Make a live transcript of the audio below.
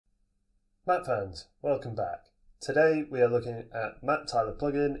Map fans, welcome back. Today we are looking at MapTiler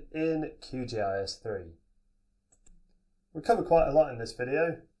plugin in QGIS 3. We cover quite a lot in this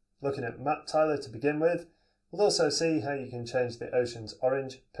video, looking at MapTiler to begin with. We'll also see how you can change the oceans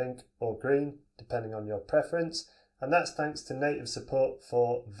orange, pink or green depending on your preference, and that's thanks to native support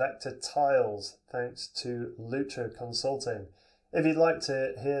for vector tiles, thanks to Lutra Consulting. If you'd like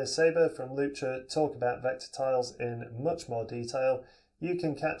to hear Saber from Lutra talk about vector tiles in much more detail, you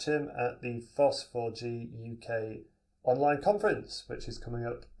can catch him at the FOSS4G UK online conference, which is coming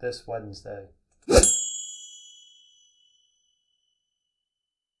up this Wednesday.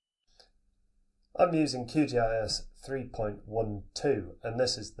 I'm using QGIS 3.12, and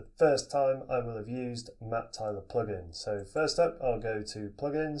this is the first time I will have used MapTiler plugin. So first up, I'll go to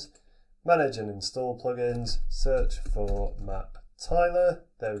Plugins, Manage and Install Plugins, search for MapTiler.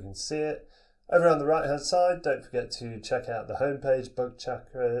 There we can see it. Over on the right hand side, don't forget to check out the homepage, bug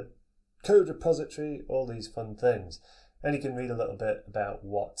tracker, code repository, all these fun things. And you can read a little bit about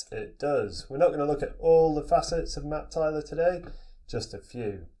what it does. We're not going to look at all the facets of MapTiler today, just a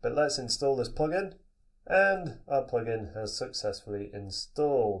few. But let's install this plugin, and our plugin has successfully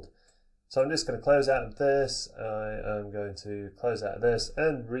installed. So I'm just going to close out of this, I am going to close out of this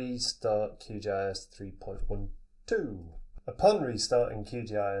and restart QGIS 3.12. Upon restarting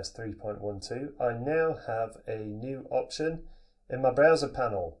QGIS 3.12, I now have a new option in my browser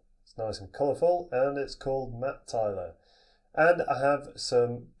panel. It's nice and colourful and it's called MapTiler. And I have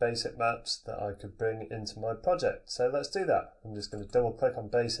some basic maps that I could bring into my project. So let's do that. I'm just going to double click on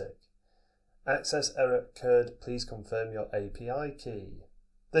basic. Access error occurred, please confirm your API key.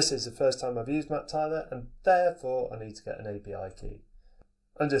 This is the first time I've used MapTiler and therefore I need to get an API key.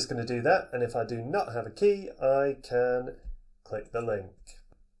 I'm just going to do that, and if I do not have a key, I can click the link.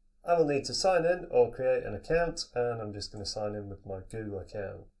 I will need to sign in or create an account, and I'm just going to sign in with my Google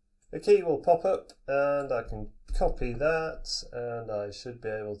account. The key will pop up and I can copy that, and I should be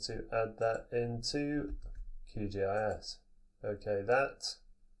able to add that into QGIS. Okay, that.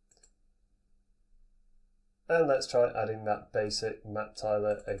 And let's try adding that basic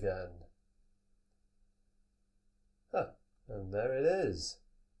MapTiler again. And there it is.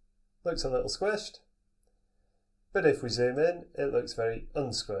 Looks a little squished. But if we zoom in, it looks very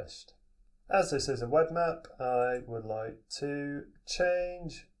unsquished. As this is a web map, I would like to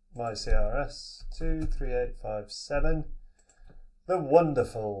change my CRS to 3857, the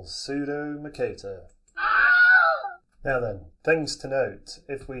wonderful pseudo Mercator. Now then, things to note.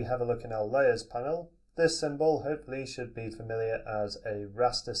 If we have a look in our layers panel, this symbol hopefully should be familiar as a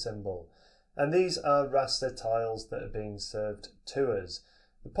raster symbol. And these are raster tiles that are being served to us.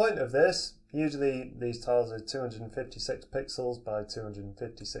 The point of this, usually these tiles are 256 pixels by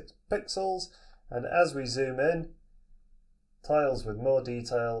 256 pixels, and as we zoom in, tiles with more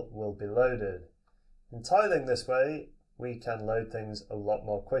detail will be loaded. In tiling this way, we can load things a lot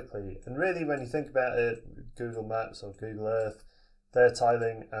more quickly, and really when you think about it, Google Maps or Google Earth, they're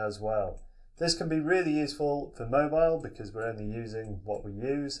tiling as well. This can be really useful for mobile because we're only using what we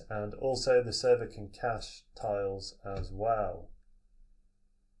use, and also the server can cache tiles as well.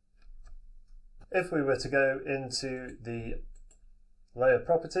 If we were to go into the layer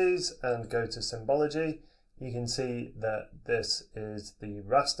properties and go to symbology, you can see that this is the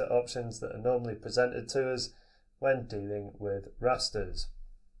raster options that are normally presented to us when dealing with rasters.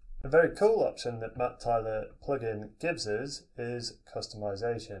 A very cool option that MapTiler plugin gives us is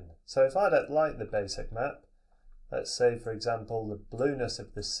customization. So if I don't like the basic map, let's say for example the blueness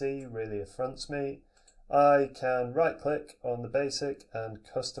of the sea really affronts me, I can right click on the basic and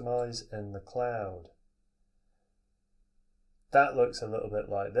customize in the cloud. That looks a little bit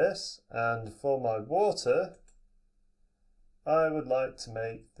like this, and for my water I would like to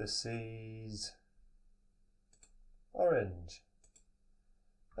make the seas orange.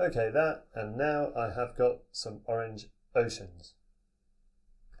 Okay, that, and now I have got some orange oceans.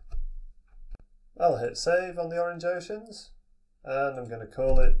 I'll hit save on the orange oceans, and I'm going to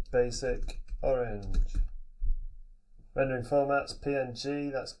call it basic orange. Rendering formats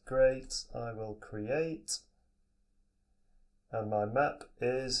PNG, that's great. I will create, and my map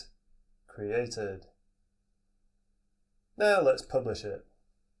is created. Now let's publish it.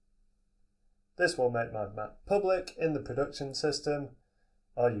 This will make my map public in the production system.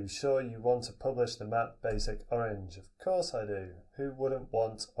 Are you sure you want to publish the map basic orange? Of course I do. Who wouldn't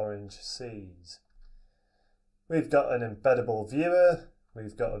want orange seas? We've got an embeddable viewer,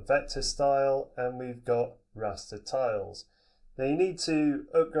 we've got a vector style, and we've got raster tiles. Now you need to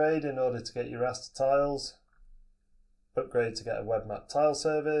upgrade in order to get your raster tiles, upgrade to get a web map tile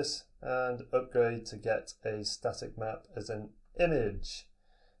service, and upgrade to get a static map as an image.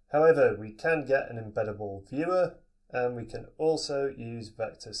 However, we can get an embeddable viewer, and we can also use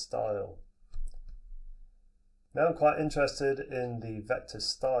vector style. Now I'm quite interested in the vector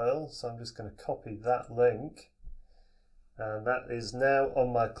style, so I'm just going to copy that link, and that is now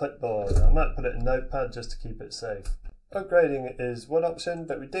on my clipboard. I might put it in Notepad just to keep it safe. Upgrading is one option,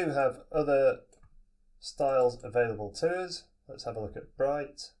 but we do have other styles available to us. Let's have a look at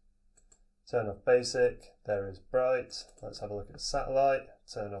bright. Turn off basic, there is bright. Let's have a look at satellite.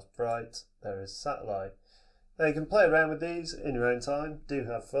 Turn off bright, there is satellite. Now you can play around with these in your own time, do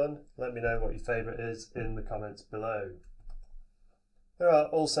have fun. Let me know what your favourite is in the comments below. There are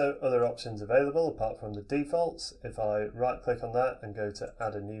also other options available apart from the defaults. If I right click on that and go to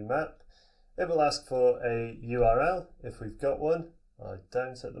add a new map, it will ask for a URL if we've got one. I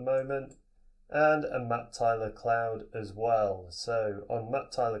don't at the moment. And a MapTiler cloud as well. So on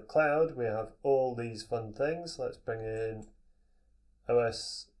MapTiler cloud we have all these fun things. Let's bring in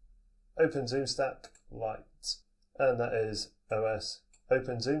OS Open Zoom Stack Lite, and that is OS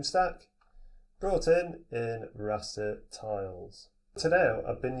Open Zoom Stack brought in raster tiles. To now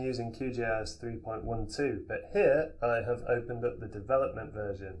I've been using QGIS 3.12, but here I have opened up the development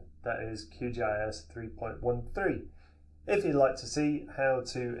version, that is QGIS 3.13. If you'd like to see how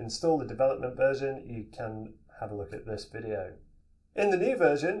to install the development version, you can have a look at this video. In the new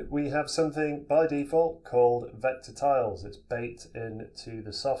version, we have something by default called vector tiles. It's baked into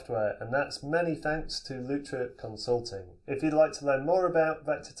the software, and that's many thanks to Lutra Consulting. If you'd like to learn more about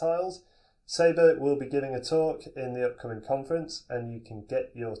vector tiles, Saber will be giving a talk in the upcoming conference, and you can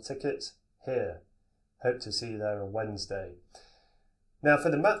get your tickets here. Hope to see you there on Wednesday. Now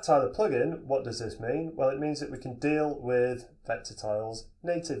for the MapTiler plugin, what does this mean? Well, it means that we can deal with vector tiles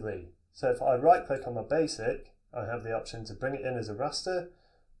natively. So if I right click on my basic, I have the option to bring it in as a raster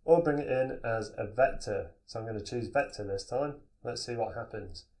or bring it in as a vector. So I'm going to choose vector this time. Let's see what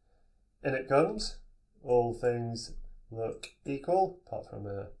happens. In it comes. All things look equal, apart from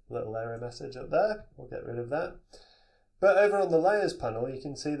a little error message up there. We'll get rid of that. But over on the layers panel, you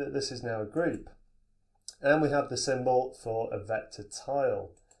can see that this is now a group. And we have the symbol for a vector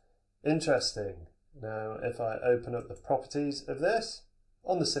tile. Interesting. Now, if I open up the properties of this,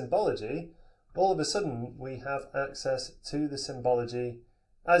 on the symbology, all of a sudden we have access to the symbology,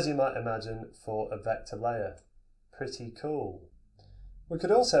 as you might imagine, for a vector layer. Pretty cool. We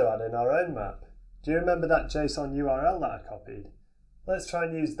could also add in our own map. Do you remember that JSON URL that I copied? Let's try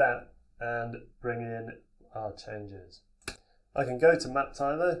and use that and bring in our changes. I can go to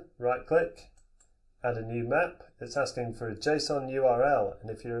MapTiler, right click, add a new map. It's asking for a JSON URL, and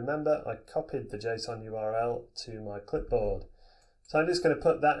if you remember, I copied the JSON URL to my clipboard. So I'm just going to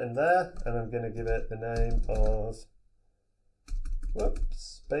put that in there, and I'm going to give it the name of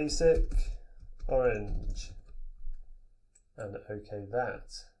basic orange, and OK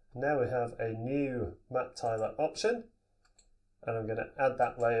that. Now we have a new MapTiler option, and I'm going to add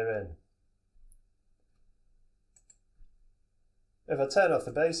that layer in. If I turn off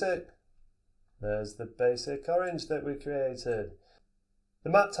the basic, there's the basic orange that we created. The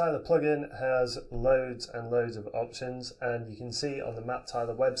MapTiler plugin has loads and loads of options, and you can see on the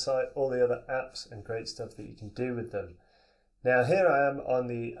MapTiler website all the other apps and great stuff that you can do with them. Now here I am on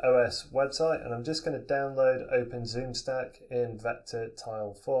the OS website, and I'm just going to download Open Zoom Stack in vector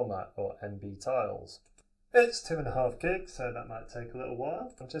tile format, or MB tiles. It's 2.5 gigs, so that might take a little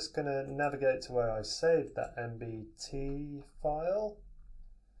while. I'm just going to navigate to where I saved that MBT file,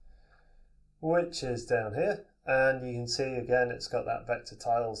 which is down here, and you can see again it's got that vector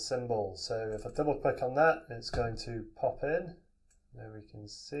tiles symbol. So if I double click on that, it's going to pop in. There we can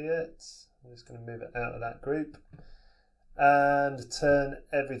see it. I'm just going to move it out of that group and turn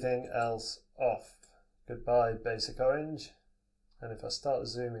everything else off. Goodbye basic orange. And if I start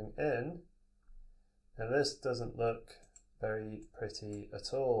zooming in, now this doesn't look very pretty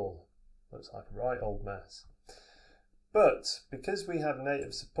at all. Looks like a right old mess. But because we have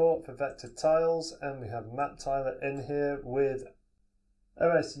native support for vector tiles and we have MapTiler in here with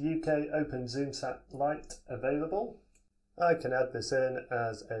OS UK Open Zoom Stack Lite available, I can add this in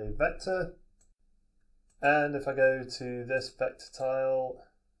as a vector. And if I go to this vector tile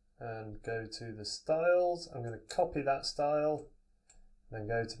and go to the styles, I'm going to copy that style, then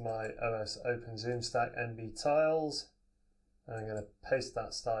go to my OS Open Zoom Stack NB tiles, and I'm going to paste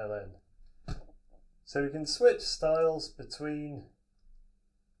that style in. So we can switch styles between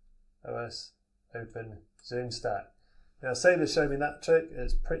OS Open Zoom Stack. Now Saber showed me that trick.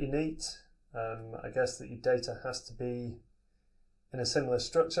 It's pretty neat. I guess that your data has to be in a similar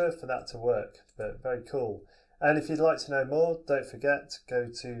structure for that to work, but very cool. And if you'd like to know more, don't forget, go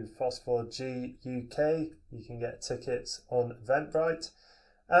to Phosphor G UK. You can get tickets on Eventbrite.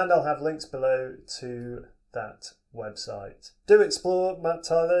 and I'll have links below to that website. Do explore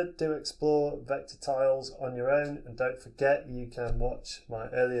MapTiler, do explore vector tiles on your own, and don't forget you can watch my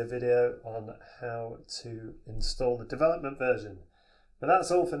earlier video on how to install the development version. But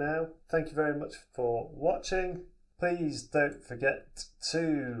that's all for now. Thank you very much for watching. Please don't forget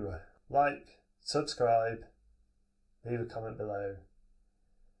to like, subscribe, leave a comment below,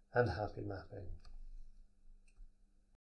 and happy mapping.